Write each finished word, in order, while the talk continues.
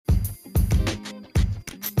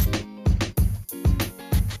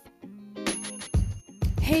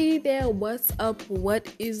Hey there, what's up? What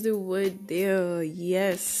is the word there?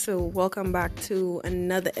 Yes, so welcome back to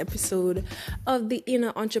another episode of the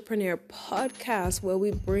Inner Entrepreneur Podcast, where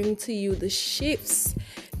we bring to you the shifts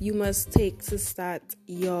you must take to start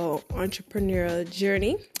your entrepreneurial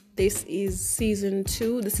journey. This is season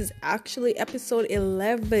 2. This is actually episode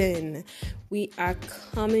 11. We are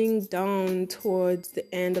coming down towards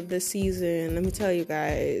the end of the season. Let me tell you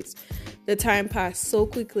guys, the time passed so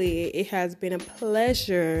quickly. It has been a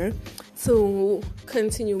pleasure to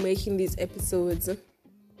continue making these episodes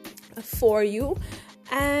for you.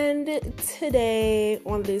 And today,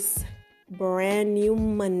 on this brand new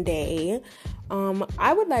Monday,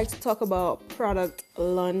 I would like to talk about product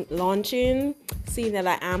launching, seeing that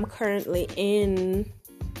I am currently in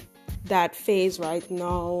that phase right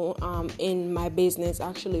now in my business,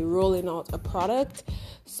 actually rolling out a product.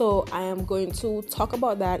 So I am going to talk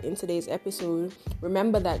about that in today's episode.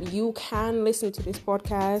 Remember that you can listen to this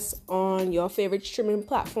podcast on your favorite streaming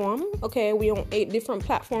platform. Okay, we on 8 different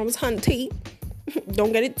platforms, hunty.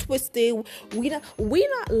 Don't get it twisted. We're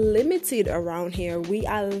not limited around here. We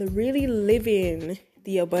are really living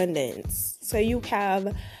the abundance. So you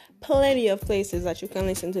have plenty of places that you can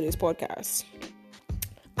listen to this podcast.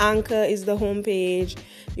 Anchor is the homepage.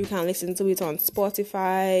 You can listen to it on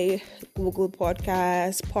Spotify, Google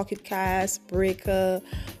Podcasts, Pocket Cast, Breaker,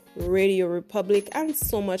 Radio Republic, and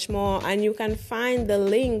so much more. And you can find the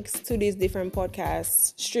links to these different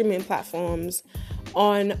podcasts, streaming platforms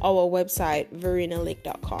on our website,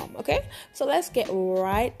 VerinaLake.com. Okay, so let's get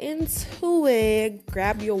right into it.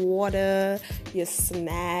 Grab your water, your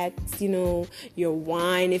snacks, your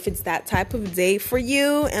wine, if it's that type of day for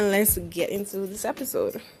you, and let's get into this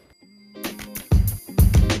episode.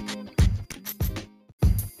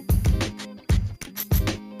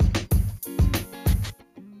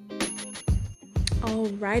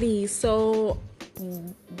 Alrighty, so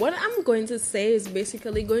what I'm going to say is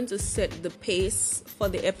basically going to set the pace for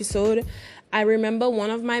the episode. I remember one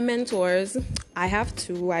of my mentors, I have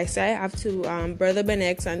two, Brother Ben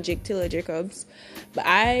X and Jake Taylor Jacobs. But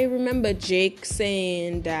I remember Jake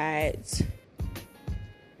saying that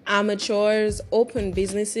amateurs open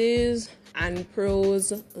businesses and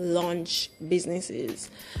pros launch businesses.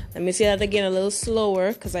 Let me say that again a little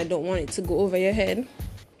slower because I don't want it to go over your head.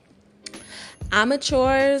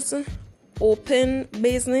 Amateurs open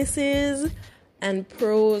businesses and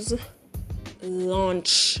pros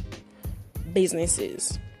launch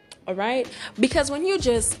businesses. All right? Because when you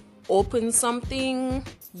just open something,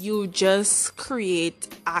 you just create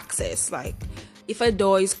access. Like if a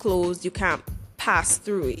door is closed, you can't pass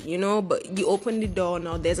through it, but you open the door,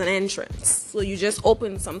 now there's an entrance. So you just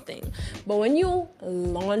open something. But when you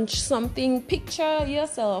launch something, picture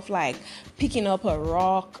yourself like picking up a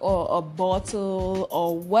rock or a bottle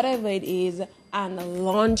or whatever it is and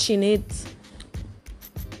launching it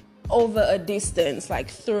over a distance, like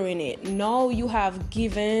throwing it. Now you have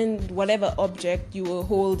given whatever object you were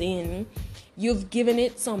holding, you've given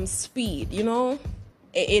it some speed,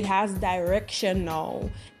 It has direction now.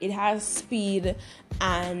 It has speed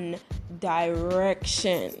and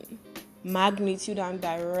direction. Magnitude and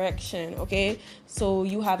direction, okay? So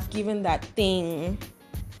you have given that thing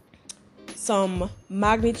some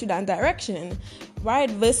magnitude and direction, right?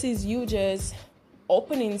 Versus you just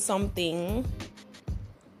opening something.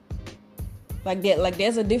 Like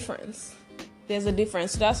there's a difference. There's a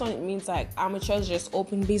difference. So that's what it means, like amateurs just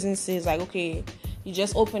open businesses, like, okay, you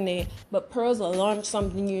just open it, but pros will launch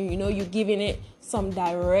something new, you're giving it some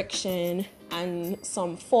direction and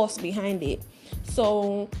some force behind it.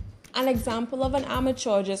 So an example of an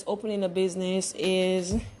amateur just opening a business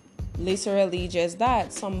is literally just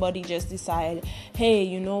that. Somebody just decide, hey,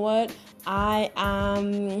 you know what?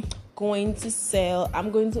 I'm going to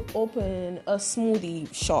open a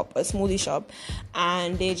smoothie shop,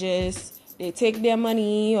 and they take their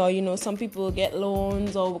money, or some people get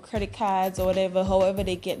loans or credit cards or whatever, however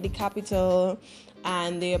they get the capital,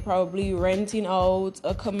 and they're probably renting out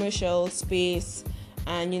a commercial space,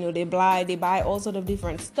 and they buy all sort of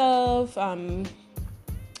different stuff,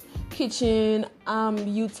 kitchen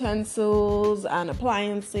utensils and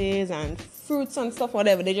appliances and fruits and stuff,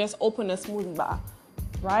 whatever. They just open a smoothie bar,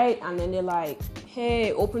 right? And then they're like,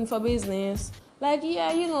 hey, open for business. Like,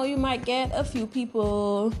 yeah, you might get a few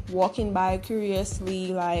people walking by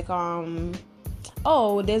curiously, like,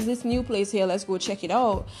 oh, there's this new place here, let's go check it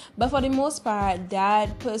out. But for the most part,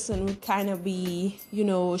 that person would kind of be,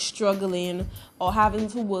 struggling or having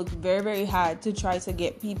to work very, very hard to try to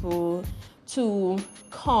get people to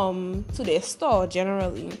come to their store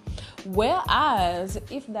generally. Whereas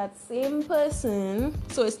if that same person,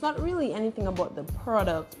 so it's not really anything about the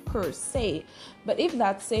product per se, but if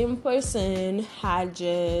that same person had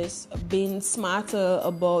just been smarter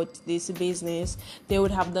about this business, they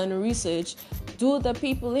would have done research. Do the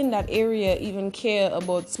people in that area even care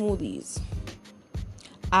about smoothies?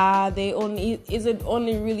 Is it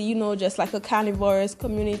only really, just like a carnivorous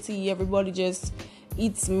community? Everybody just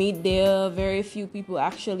eats meat there. Very few people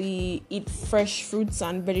actually eat fresh fruits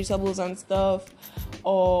and vegetables and stuff.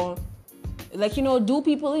 Or do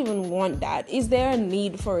people even want that? Is there a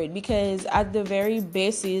need for it? Because at the very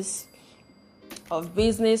basis of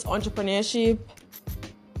business, entrepreneurship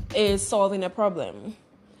is solving a problem.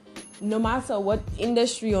 No matter what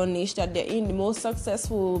industry or niche that they're in, the most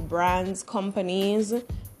successful brands, companies,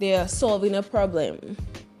 they are solving a problem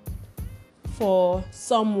for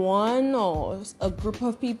someone or a group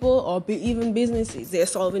of people, or even businesses. They're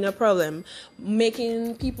solving a problem,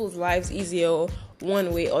 making people's lives easier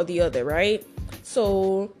one way or the other, right?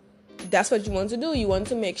 So that's what you want to do. You want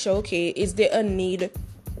to make sure, okay, is there a need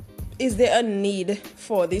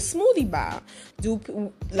for this smoothie bar?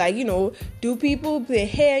 Do people say,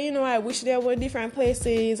 hey, I wish there were different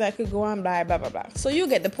places I could go and buy, blah, blah, blah. So you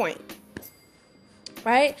get the point,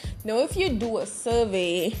 right? Now, if you do a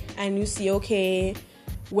survey and you see, okay,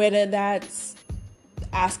 whether that's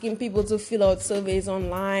asking people to fill out surveys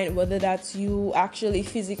online, whether that's you actually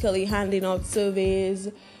physically handing out surveys,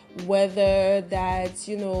 whether that's,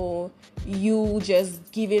 you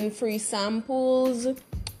just giving free samples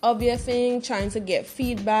of your thing, trying to get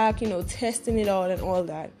feedback, testing it out and all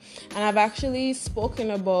that. And I've actually spoken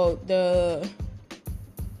about the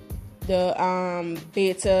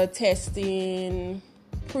beta testing,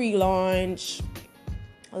 pre-launch,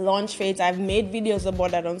 launch phase. I've made videos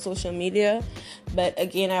about that on social media, but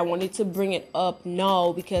again, I wanted to bring it up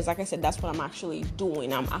now because, like I said, that's what I'm actually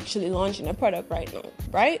doing. I'm actually launching a product right now,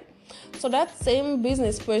 right? So that same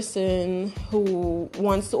business person who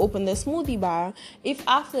wants to open the smoothie bar, if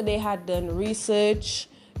after they had done research,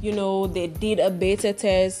 they did a beta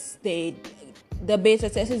test, the beta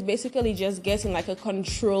test is basically just getting like a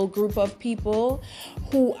control group of people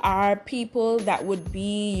who are people that would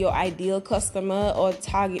be your ideal customer or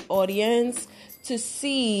target audience to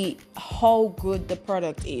see how good the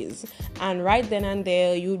product is. And right then and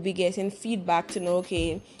there, you would be getting feedback to know,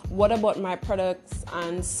 okay, what about my products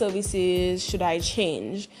and services should I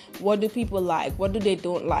change? What do people like? What do they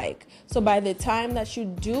don't like? So by the time that you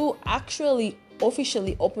do actually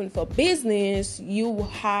officially open for business, you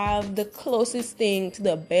have the closest thing to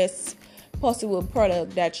the best possible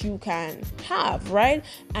product that you can have, right?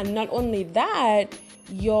 And not only that,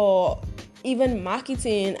 you're even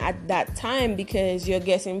marketing at that time because you're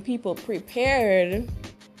getting people prepared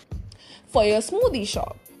for your smoothie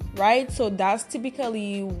shop, right? So that's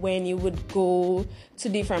typically when you would go to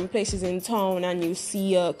different places in town and you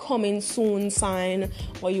see a coming soon sign,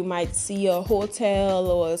 or you might see a hotel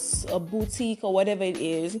or a boutique or whatever it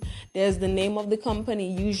is. There's the name of the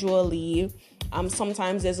company usually.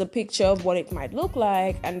 Sometimes there's a picture of what it might look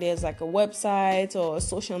like, and there's like a website or a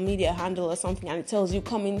social media handle or something, and it tells you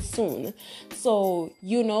coming soon. So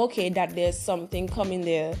okay, that there's something coming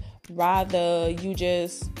there, rather you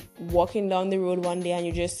just walking down the road one day and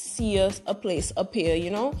you just see a place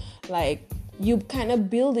appear, like you kind of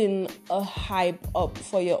building a hype up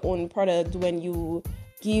for your own product when you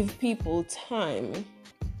give people time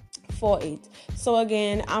for it. So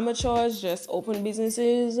again, amateurs just open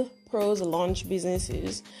businesses, pros launch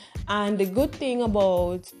businesses. And the good thing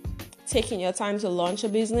about taking your time to launch a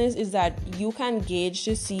business is that you can gauge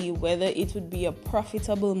to see whether it would be a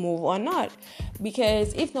profitable move or not.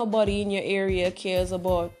 Because if nobody in your area cares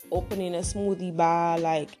about opening a smoothie bar,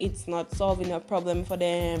 like it's not solving a problem for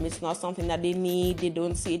them, it's not something that they need, they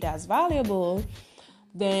don't see it as valuable,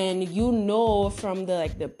 then from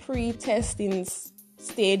the pre-testing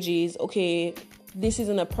stages, okay, this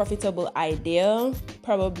isn't a profitable idea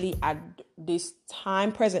probably at this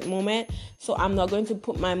present moment, so I'm not going to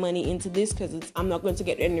put my money into this because I'm not going to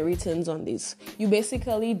get any returns on this. You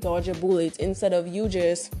basically dodge a bullet instead of you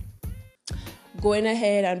just going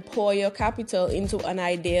ahead and pour your capital into an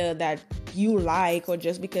idea that you like, or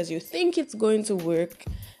just because you think it's going to work,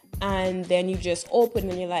 and then you just open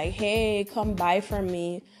and you're like, hey, come buy from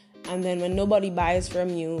me. And then when nobody buys from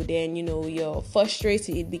you, then, you're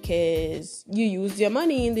frustrated because you used your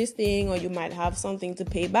money in this thing, or you might have something to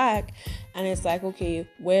pay back. And it's like, okay,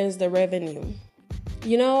 where's the revenue?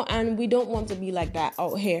 and we don't want to be like that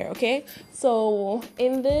out here, okay? So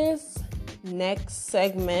in this next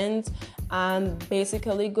segment, I'm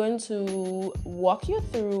basically going to walk you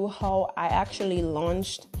through how I actually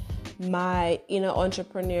launched my Inner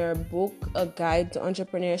Entrepreneur book, A Guide to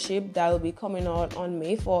Entrepreneurship, that will be coming out on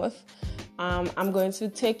May 4th. I'm going to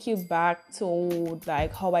take you back to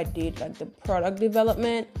like how I did like the product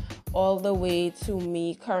development all the way to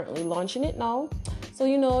me currently launching it now.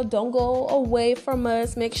 So, don't go away from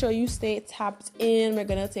us. Make sure you stay tapped in. We're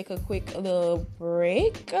going to take a quick little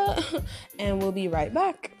break and we'll be right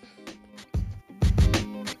back.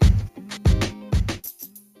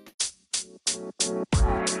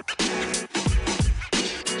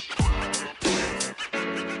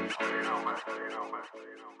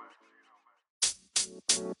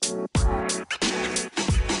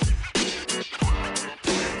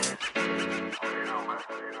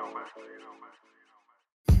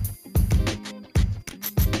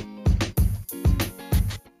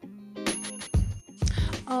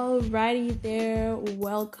 Alrighty there,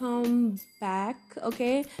 welcome back.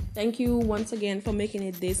 Okay, thank you once again for making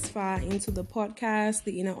it this far into the podcast,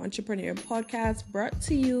 the Inner Entrepreneur Podcast, brought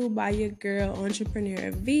to you by your girl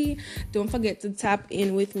Entrepreneur V. Don't forget to tap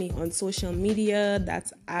in with me on social media.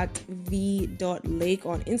 That's at v.lake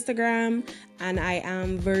on Instagram, and I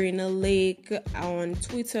am Verena Lake on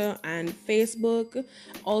Twitter and Facebook.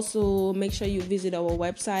 Also, make sure you visit our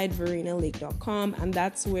website, verenalake.com, and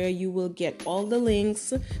that's where you will get all the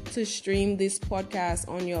links to stream this podcast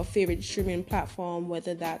on your favorite streaming platform,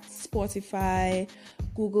 whether that's Spotify,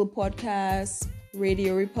 Google Podcasts,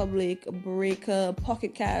 Radio Republic, Breaker,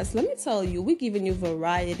 Pocket Cast. Let me tell you, we're giving you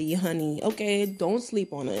variety, honey. Okay, don't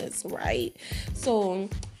sleep on us, right? So,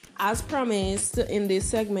 as promised, in this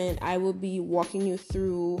segment, I will be walking you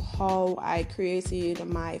through how I created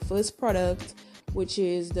my first product, which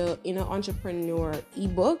is the Inner Entrepreneur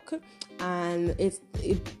ebook. And it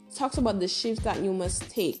talks about the shifts that you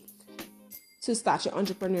must take to start your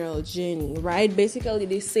entrepreneurial journey, right? Basically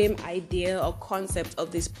the same idea or concept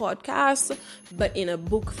of this podcast, but in a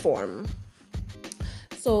book form.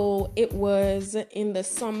 So it was in the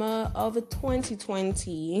summer of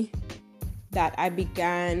 2020 that I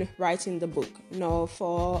began writing the book. Now,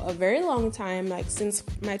 for a very long time, like since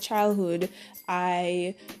my childhood,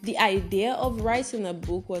 the idea of writing a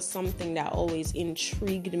book was something that always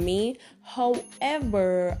intrigued me.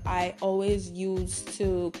 However, I always used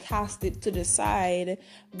to cast it to the side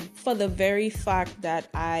for the very fact that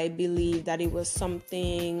I believed that it was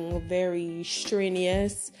something very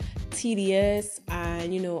strenuous, tedious,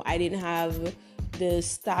 and I didn't have the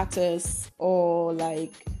status or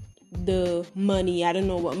like the money. I don't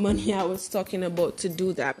know what money I was talking about to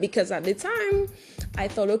do that, because at the time I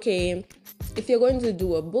thought, okay, if you're going to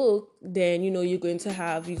do a book, then you're going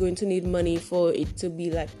to need money for it to be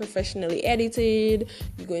like professionally edited.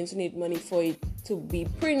 You're going to need money for it to be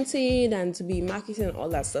printed and to be marketed and all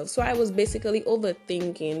that stuff. So I was basically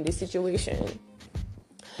overthinking the situation.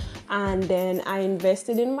 And then I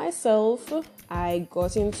invested in myself. I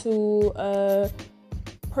got into a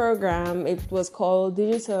program. It was called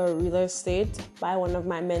Digital Real Estate by one of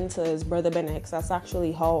my mentors, Brother Ben X. That's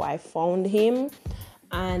actually how I found him.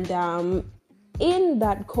 And in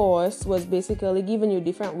that course was basically giving you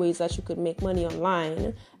different ways that you could make money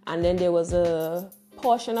online. And then there was a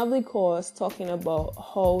portion of the course talking about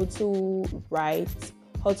how to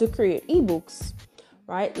create ebooks.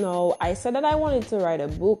 Right now, I said that I wanted to write a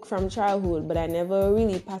book from childhood, but I never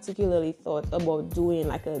really particularly thought about doing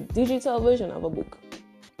like a digital version of a book.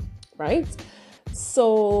 Right?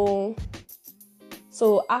 So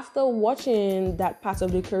after watching that part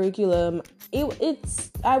of the curriculum,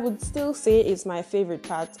 I would still say it's my favorite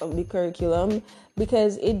part of the curriculum,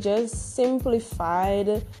 because it just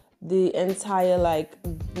simplified the entire like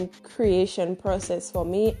book creation process for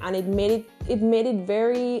me, and it made it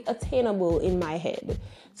very attainable in my head.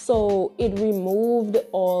 So it removed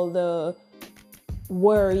all the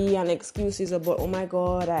worry and excuses about, oh my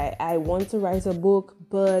god, I want to write a book,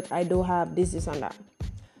 but I don't have this and that.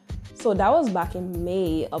 So that was back in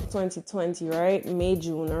May of 2020, right? May,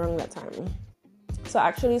 June, around that time. So I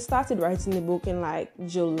actually started writing the book in like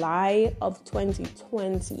July of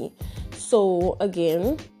 2020. So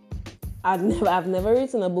again, I've never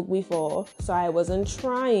written a book before, so I wasn't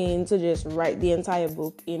trying to just write the entire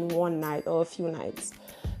book in one night or a few nights.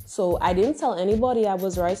 So I didn't tell anybody I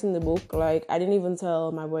was writing the book. Like, I didn't even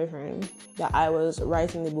tell my boyfriend that I was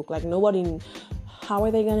writing the book. Like, nobody, how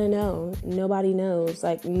are they gonna know? Nobody knows.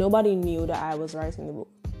 Like, nobody knew that I was writing the book.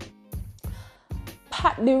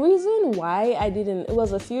 The reason why it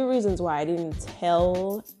was a few reasons why I didn't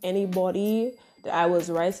tell anybody that I was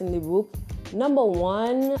writing the book, number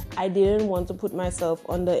one, I didn't want to put myself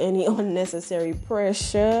under any unnecessary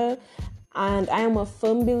pressure. And I am a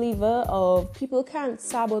firm believer of people can't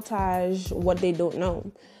sabotage what they don't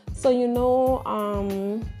know. So,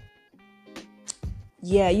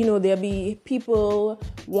 there'll be people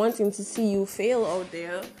wanting to see you fail out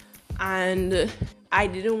there. And I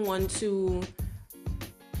didn't want to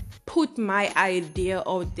put my idea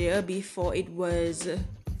out there before it was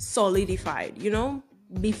solidified,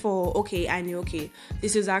 before, I knew,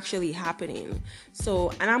 this is actually happening.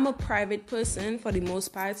 So, and I'm a private person for the most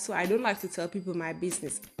part, so I don't like to tell people my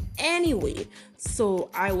business anyway. So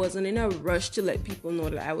I wasn't in a rush to let people know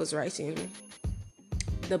that I was writing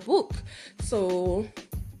the book. So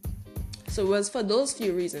it was for those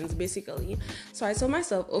few reasons, basically. So I told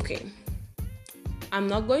myself, I'm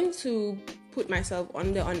not going to put myself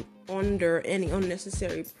under any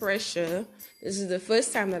unnecessary pressure. This is the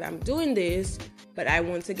first time that I'm doing this, but I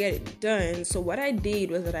want to get it done. So what I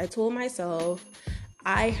did was that I told myself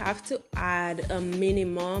I have to add a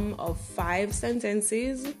minimum of 5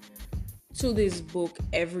 sentences to this book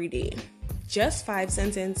every day. Just 5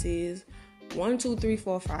 sentences. 1, 2, 3,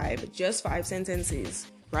 4, 5. Just 5 sentences,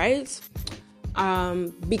 right?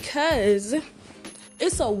 Because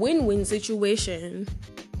it's a win-win situation.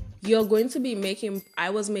 You're going to be I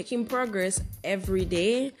was making progress every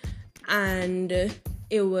day, and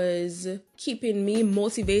it was keeping me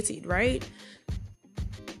motivated, right?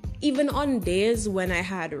 Even on days when I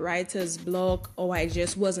had writer's block or I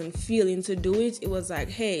just wasn't feeling to do it, it was like,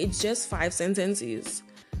 hey, it's just 5 sentences.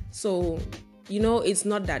 So, it's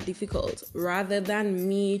not that difficult. Rather than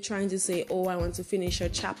me trying to say, I want to finish a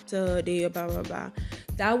chapter a day, blah, blah, blah.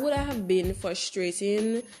 That would have been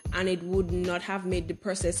frustrating, and it would not have made the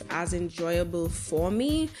process as enjoyable for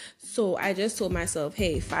me. So I just told myself,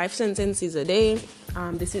 hey, 5 sentences a day.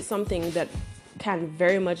 This is something that can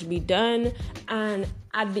very much be done. And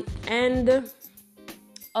at the end of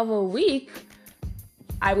a week,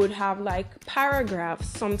 I would have paragraphs,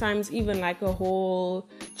 sometimes even a whole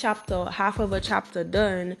chapter, half of a chapter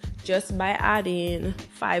done just by adding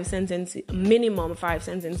 5 sentences, minimum 5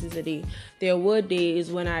 sentences a day. There were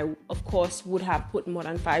days when I, of course, would have put more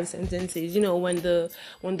than 5 sentences, when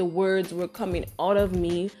the words were coming out of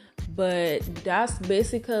me. But that's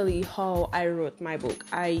basically how I wrote my book.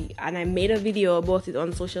 I made a video about it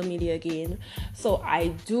on social media again. So I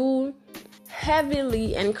do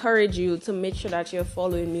heavily encourage you to make sure that you're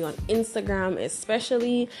following me on Instagram,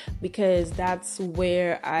 especially because that's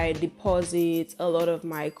where I deposit a lot of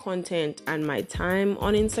my content and my time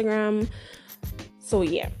on Instagram. So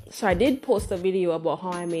I did post a video about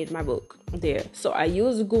how I made my book there. So I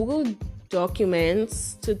used Google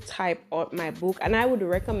Documents to type out my book, and I would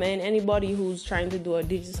recommend anybody who's trying to do a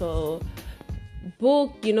digital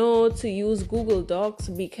book, to use Google Docs,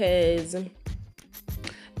 because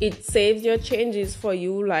it saves your changes for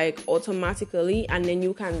you automatically, and then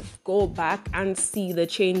you can go back and see the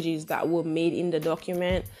changes that were made in the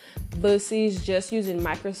document versus just using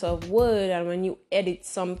Microsoft Word. And when you edit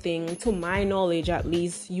something, to my knowledge at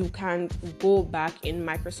least, you can't go back in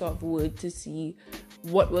Microsoft Word to see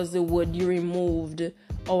what was the word you removed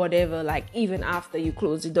or whatever, even after you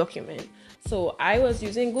close the document. So I was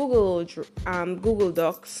using Google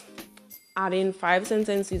Docs, adding 5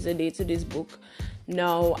 sentences a day to this book.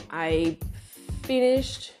 Now, I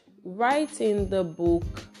finished writing the book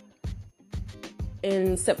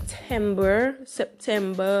in September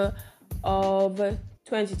of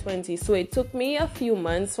 2020. So it took me a few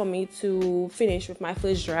months for me to finish with my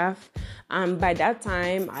first draft. By that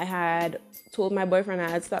time, I had told my boyfriend I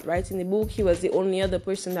had started writing the book. He was the only other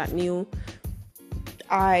person that knew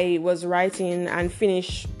I was writing and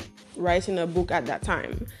finished writing a book at that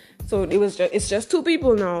time. So it's just 2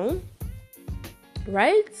 people now.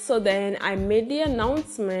 Right? So then I made the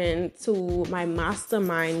announcement to my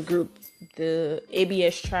mastermind group, the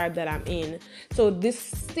ABS tribe that I'm in. So this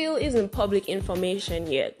still isn't public information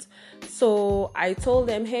yet. So I told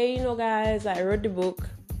them, hey, guys, I wrote the book.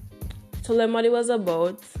 Told them what it was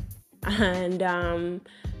about. And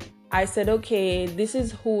I said, okay, this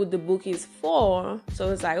is who the book is for.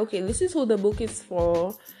 So it's this is who the book is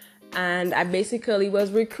for. And I basically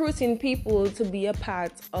was recruiting people to be a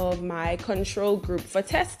part of my control group for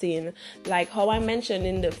testing. Like how I mentioned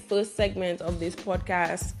in the first segment of this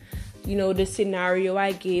podcast, the scenario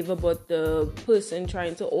I gave about the person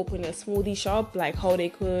trying to open a smoothie shop, like how they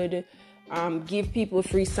could give people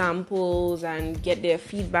free samples and get their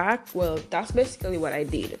feedback. Well, that's basically what I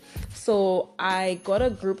did. So I got a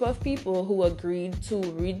group of people who agreed to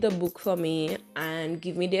read the book for me and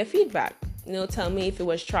give me their feedback. Tell me if it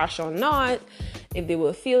was trash or not. if they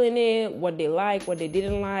were feeling it, what they like, what they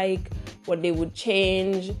didn't like, what they would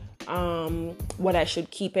change, what I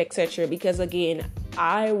should keep, etc. Because again,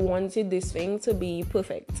 I wanted this thing to be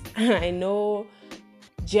perfect. I know,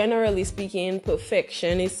 generally speaking,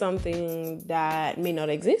 perfection is something that may not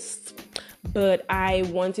exist, but I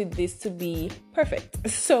wanted this to be perfect.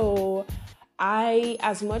 So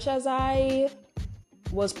as much as I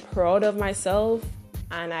was proud of myself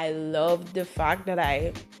and I loved the fact that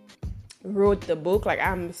I wrote the book, like,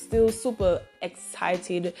 I'm still super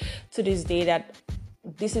excited to this day that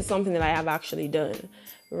this is something that I have actually done,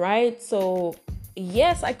 right? So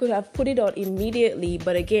yes, I could have put it out immediately,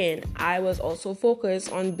 but again, I was also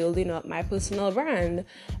focused on building up my personal brand.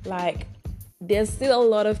 Like, there's still a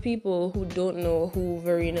lot of people who don't know who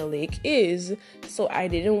Verena Lake is, so I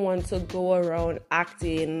didn't want to go around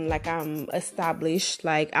acting like I'm established.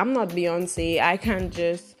 Like, I'm not Beyonce. I can't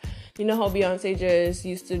just, you know how Beyonce just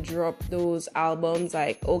used to drop those albums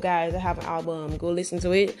like, oh guys, I have an album, go listen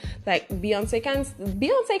to it. Like, Beyonce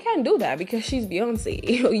can't do that because she's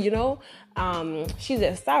Beyonce. You know, she's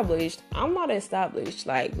established. I'm not established.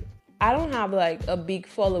 Like, I don't have like a big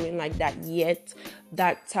following like that yet,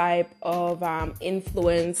 that type of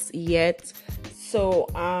influence yet. So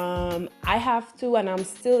I have to, and I'm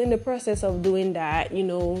still in the process of doing that, you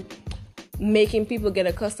know, making people get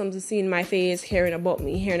accustomed to seeing my face, hearing about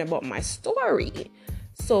me, hearing about my story.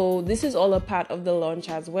 So this is all a part of the launch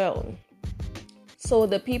as well. So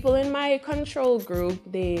the people in my control group,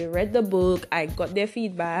 they read the book, I got their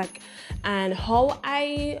feedback, and how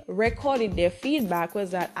I recorded their feedback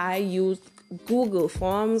was that I used Google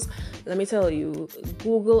Forms. Let me tell you,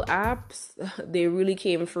 Google Apps, they really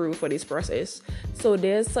came through for this process. So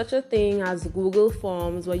there's such a thing as Google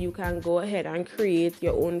Forms where you can go ahead and create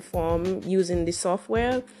your own form using the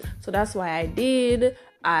software. So that's why I did.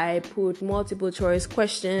 I put multiple choice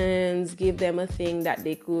questions, give them a thing that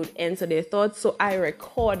they could enter their thoughts. So I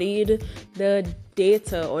recorded the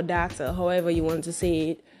data, however you want to say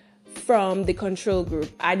it, from the control group.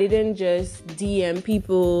 I didn't just DM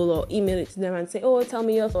people or email it to them and say, oh, tell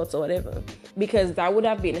me your thoughts or whatever, because that would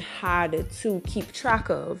have been hard to keep track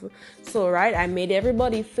of. So, right, I made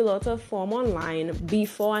everybody fill out a form online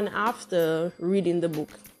before and after reading the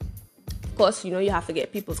book. Of course, you know, you have to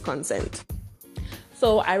get people's consent.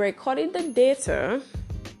 So I recorded the data,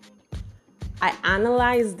 I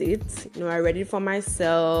analyzed it, you know, I read it for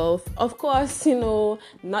myself. Of course, you know,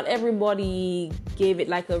 not everybody gave it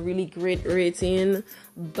like a really great rating,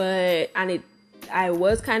 I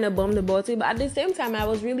was kind of bummed about it, but at the same time, I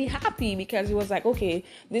was really happy because it was like, okay,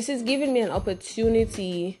 this is giving me an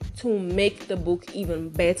opportunity to make the book even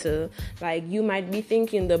better. Like, you might be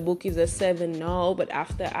thinking the book is a 7 now, but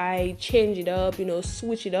after I change it up, you know,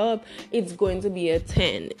 switch it up, it's going to be a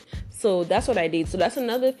 10. So that's what I did. So that's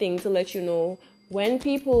another thing to let you know. When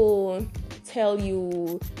people tell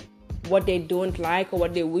you what they don't like or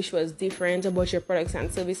what they wish was different about your products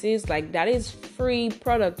and services, like, that is free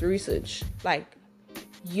product research. Like,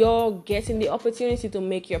 you're getting the opportunity to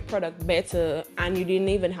make your product better and you didn't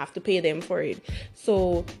even have to pay them for it.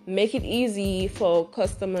 So make it easy for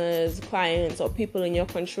customers, clients, or people in your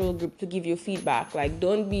control group to give you feedback. Like,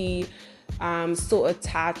 don't be so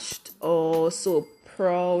attached or so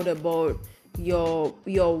proud about your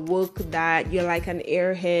work that you're like an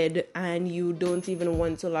airhead and you don't even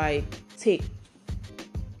want to like take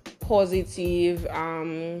positive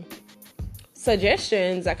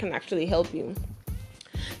suggestions that can actually help you.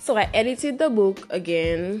 So I edited the book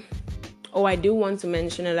again. Oh, I do want to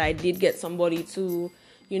mention that I did get somebody to,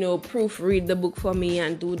 you know, proofread the book for me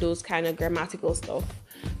and do those kind of grammatical stuff.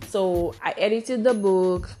 So I edited the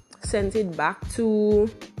book, sent it back to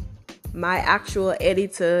my actual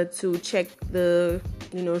editor to check the,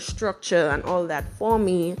 you know, structure and all that for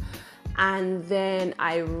me. And then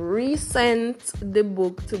I resent the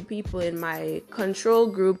book to people in my control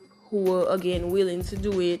group who were, again, willing to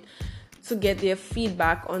do it, to get their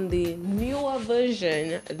feedback on the newer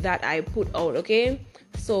version that I put out, okay?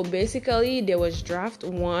 So basically, there was draft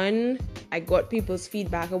 1. I got people's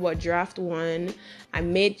feedback about draft 1. I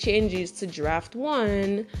made changes to draft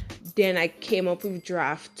 1. Then I came up with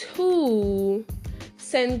draft 2.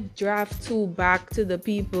 Sent draft 2 back to the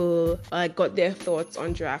people. I got their thoughts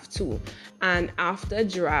on draft 2. And after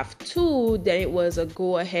draft 2, then it was a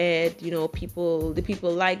go ahead, you know, the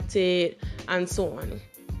people liked it and so on.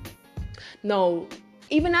 Now,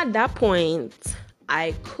 even at that point,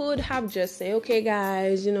 I could have just said, okay,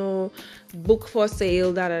 guys, you know, book for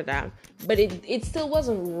sale, but it still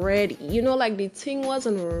wasn't ready, like the thing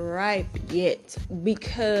wasn't ripe yet,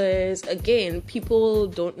 because again, people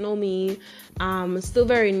don't know me. I'm still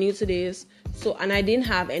very new to this, so, and I didn't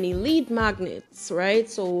have any lead magnets, right?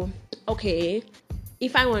 So okay,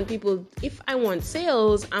 if I want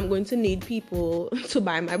sales, I'm going to need people to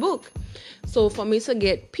buy my book. So for me to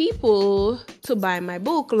get people to buy my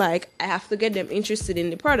book, like, I have to get them interested in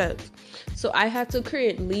the product. So I had to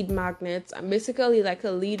create lead magnets. And basically, like, a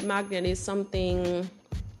lead magnet is something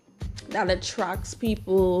that attracts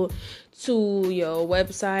people to your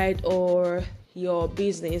website or your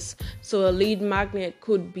business. So a lead magnet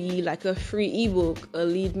could be like a free ebook. A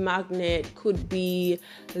lead magnet could be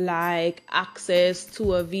like access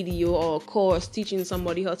to a video or a course teaching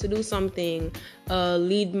somebody how to do something. A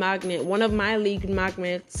lead magnet, one of my lead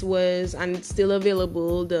magnets was, and it's still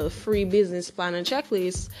available, the free business plan and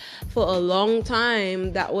checklist. For a long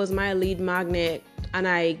time, that was my lead magnet, and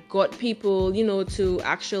I got people, to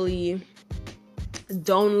actually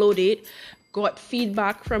download it, got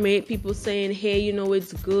feedback from it, people saying, hey,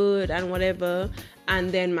 it's good and whatever.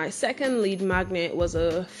 And then my second lead magnet was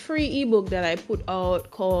a free ebook that I put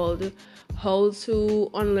out called How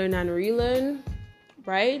to Unlearn and Relearn,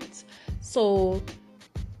 right? So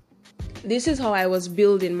this is how I was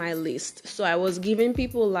building my list. So I was giving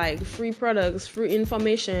people like free products, free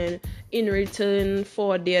information in return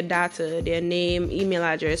for their data, their name, email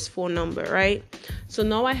address, phone number, right? So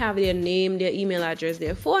now I have their name, their email address,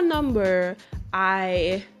 their phone number.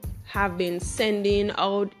 I have been sending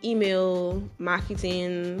out email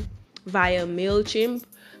marketing via MailChimp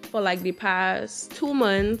for like the past 2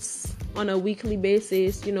 months on a weekly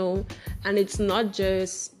basis, and it's not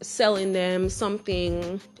just selling them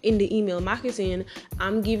something in the email marketing.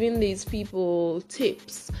 I'm giving these people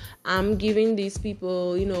tips. I'm giving these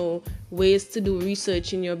people, ways to do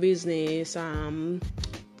research in your business,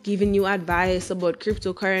 giving you advice about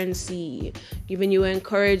cryptocurrency, giving you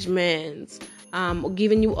encouragement,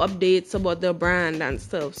 giving you updates about the brand and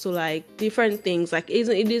stuff. So like different things, like it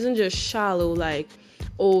isn't just shallow, like,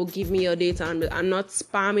 oh, give me your data. I'm not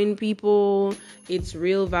spamming people. It's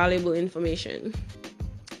real valuable information.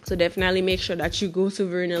 So definitely make sure that you go to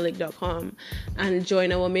verenalic.com and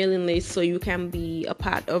join our mailing list so you can be a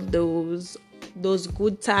part of those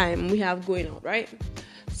good time we have going on, right?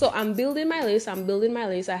 So I'm building my list.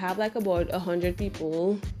 I have like about 100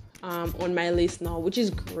 people on my list now, which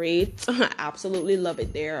is great. I absolutely love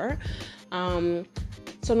it there.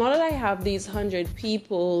 So now that I have these 100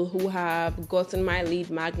 people who have gotten my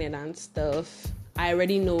lead magnet and stuff, I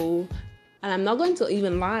already know, and I'm not going to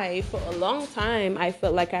even lie, for a long time, I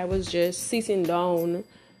felt like I was just sitting down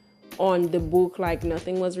on the book like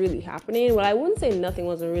nothing was really happening. Well, I wouldn't say nothing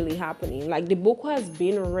wasn't really happening. Like, the book has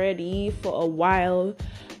been ready for a while,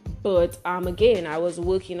 but again, I was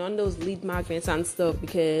working on those lead magnets and stuff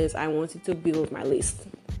because I wanted to build my list.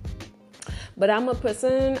 But I'm a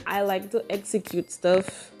person, I like to execute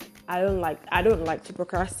stuff. I don't like to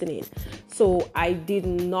procrastinate. So what I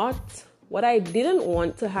didn't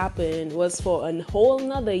want to happen was for a whole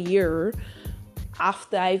nother year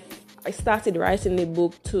after I started writing the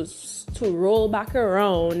book to roll back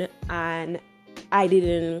around and I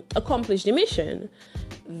didn't accomplish the mission.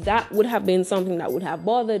 That would have been something that would have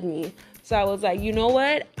bothered me. So I was like, you know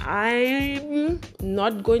what? I'm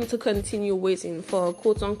not going to continue waiting for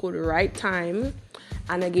quote unquote right time.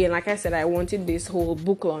 And again, like I said, I wanted this whole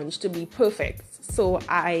book launch to be perfect. So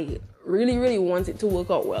I really, really want it to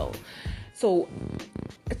work out well. So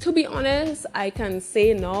to be honest, I can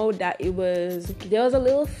say now that there was a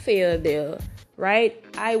little fear there, right?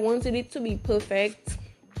 I wanted it to be perfect.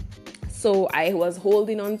 So I was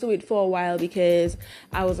holding on to it for a while because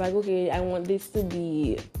I was like, okay, I want this to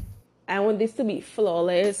be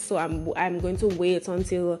flawless. So I'm going to wait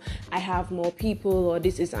until I have more people or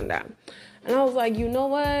this and that. And I was like, you know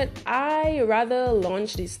what? I rather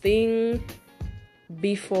launch this thing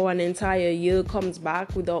before an entire year comes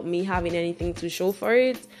back without me having anything to show for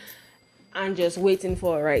it and just waiting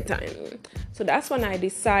for a right time. So that's when I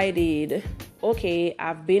decided, okay,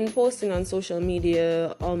 I've been posting on social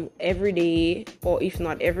media every day, or if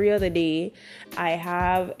not every other day. I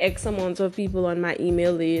have X amount of people on my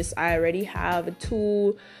email list. I already have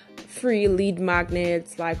 2 free lead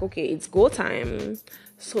magnets. Like, okay, it's go time.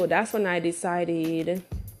 So that's when I decided,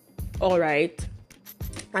 all right,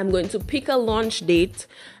 I'm going to pick a launch date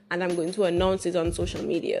and I'm going to announce it on social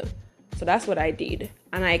media. So that's what I did.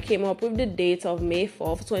 And I came up with the date of May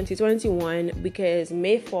 4th, 2021, because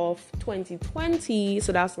May 4th, 2020,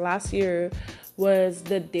 so that's last year, was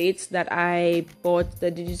the date that I bought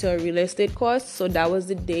the digital real estate course. So that was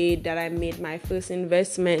the day that I made my first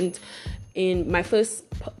investment in my first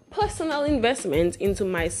personal investment into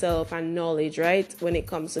myself and knowledge, right, when it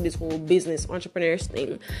comes to this whole business entrepreneurs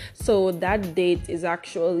thing. So that date is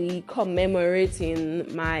actually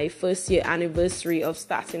commemorating my first year anniversary of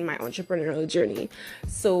starting my entrepreneurial journey.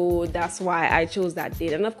 So that's why I chose that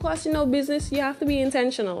date. And of course, business, you have to be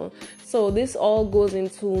intentional. So this all goes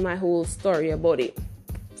into my whole story about it.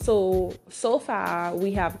 So far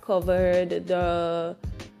we have covered the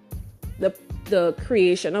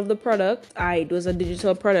creation of the product. It was a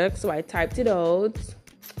digital product, so I typed it out.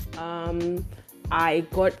 I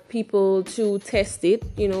got people to test it,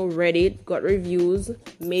 read it, got reviews,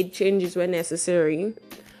 made changes where necessary.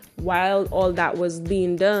 While all that was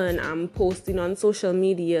being done, I'm posting on social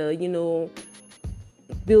media,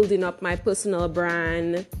 building up my personal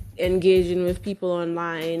brand, engaging with people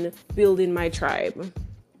online, building my tribe,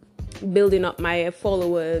 building up my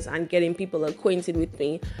followers, and getting people acquainted with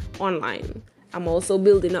me online. I'm also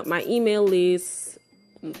building up my email list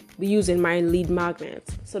using my lead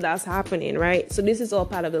magnets. So that's happening, right? So this is all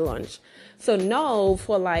part of the launch. So now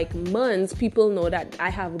for months, people know that I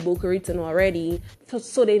have a book written already.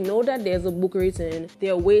 So they know that there's a book written.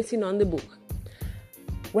 They're waiting on the book.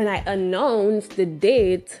 When I announce the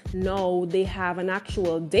date, now they have an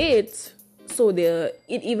actual date. So it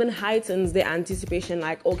even heightens the anticipation,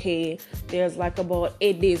 okay, there's about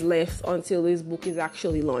 8 days left until this book is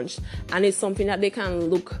actually launched. And it's something that they can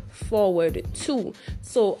look forward to.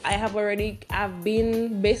 So I've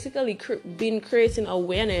been basically been creating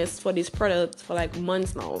awareness for this product for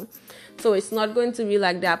months now. So it's not going to be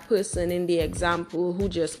like that person in the example who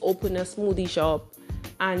just opened a smoothie shop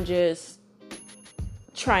and just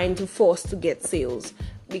trying to force to get sales.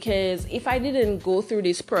 Because if I didn't go through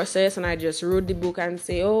this process and I just wrote the book and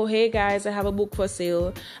say, oh, hey guys, I have a book for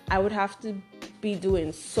sale, I would have to be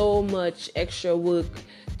doing so much extra work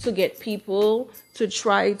to get people to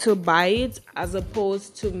try to buy it, as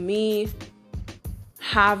opposed to me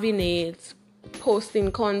having it, posting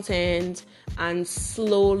content, and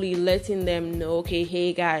slowly letting them know, okay,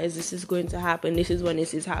 hey guys, this is going to happen. This is when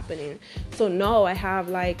this is happening. So now I have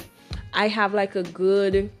a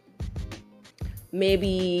good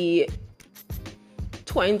maybe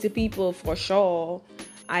 20 people for sure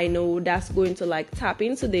I know that's going to tap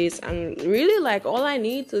into this. And really all I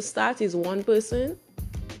need to start is one person.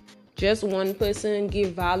 Just one person,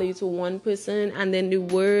 give value to one person, and then the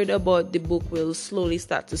word about the book will slowly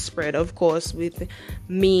start to spread, of course, with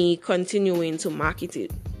me continuing to market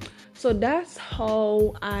it. So that's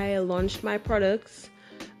how I launched my products.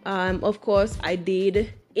 Of course, I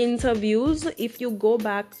did interviews. If you go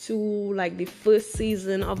back to the first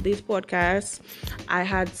season of this podcast, I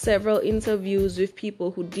had several interviews with people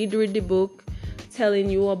who did read the book, telling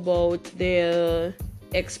you about their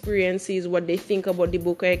experiences, what they think about the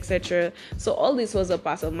book, etc. So all this was a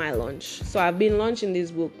part of my launch. So I've been launching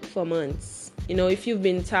this book for months. If you've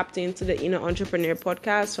been tapped into the Inner Entrepreneur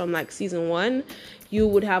podcast from season 1, you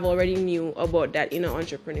would have already knew about that Inner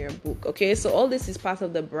Entrepreneur book. Okay, so all this is part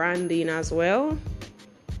of the branding as well.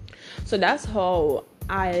 So that's how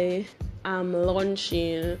I am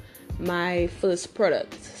launching my first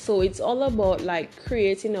product. So it's all about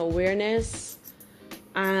creating awareness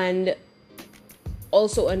and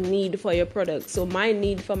also a need for your product. So my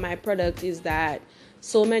need for my product is that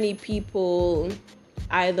so many people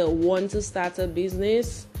either want to start a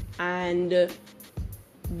business and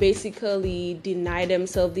basically deny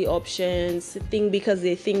themselves the options, because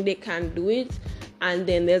they think they can't do it. And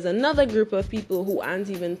then there's another group of people who aren't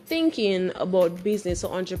even thinking about business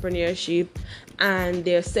or entrepreneurship, and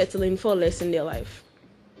they're settling for less in their life.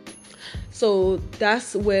 So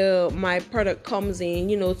that's where my product comes in,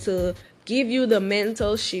 to give you the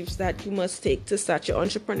mental shifts that you must take to start your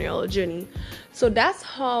entrepreneurial journey. So that's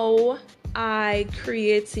how I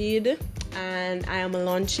created and I am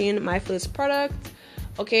launching my first product.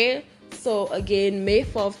 Okay. So again, May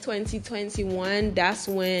 4th, 2021, that's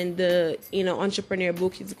when the Entrepreneur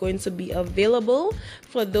book is going to be available.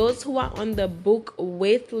 For those who are on the book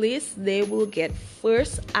wait list, they will get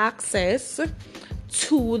first access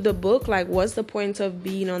to the book. What's the point of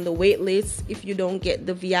being on the wait list if you don't get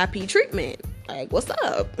the VIP treatment? What's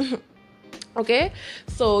up? Okay,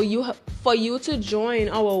 so for you to join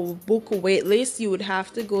our book wait list, you would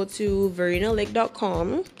have to go to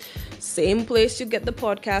VerinaLake.com. Same place you get the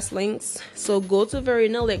podcast links. So go to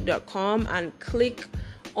VerinaLake.com and click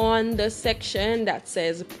on the section that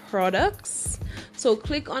says products. So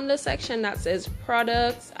click on the section that says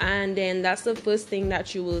products, and then that's the first thing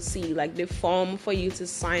that you will see, the form for you to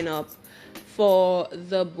sign up for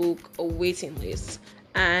the book waiting list.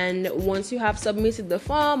 And once you have submitted the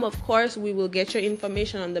form, of course, we will get your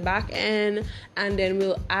information on the back end, and then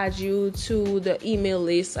we'll add you to the email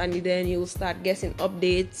list, and then you'll start getting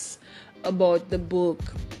updates about the book,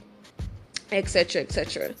 etc.,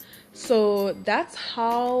 etc. So that's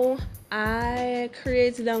how I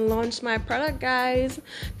created and launched my product, guys.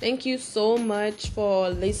 Thank you so much for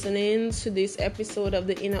listening to this episode of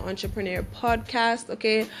the Inner Entrepreneur podcast.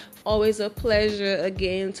 Okay, always a pleasure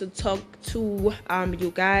again to talk to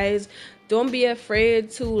you guys. Don't be afraid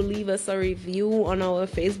to leave us a review on our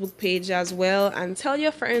Facebook page as well, and tell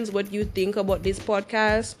your friends what you think about this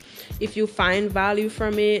podcast. If you find value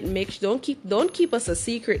from it, don't keep us a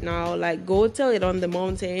secret now. Like, go tell it on the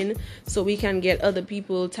mountain so we can get other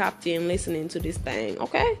people tapped in listening to this thing.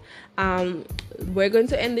 Okay, we're going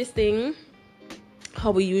to end this thing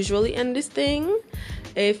how we usually end this thing.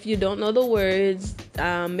 If you don't know the words,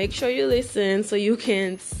 make sure you listen so you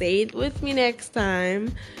can say it with me next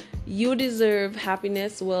time. You deserve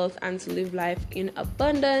happiness, wealth, and to live life in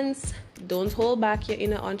abundance. Don't hold back your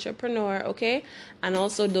inner entrepreneur, okay? And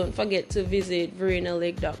also don't forget to visit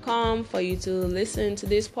VerenaLake.com for you to listen to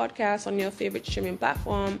this podcast on your favorite streaming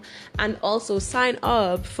platform, and also sign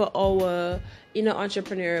up for our Inner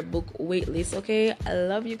Entrepreneur book waitlist, okay? I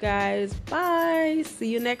love you guys. Bye.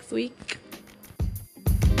 See you next week.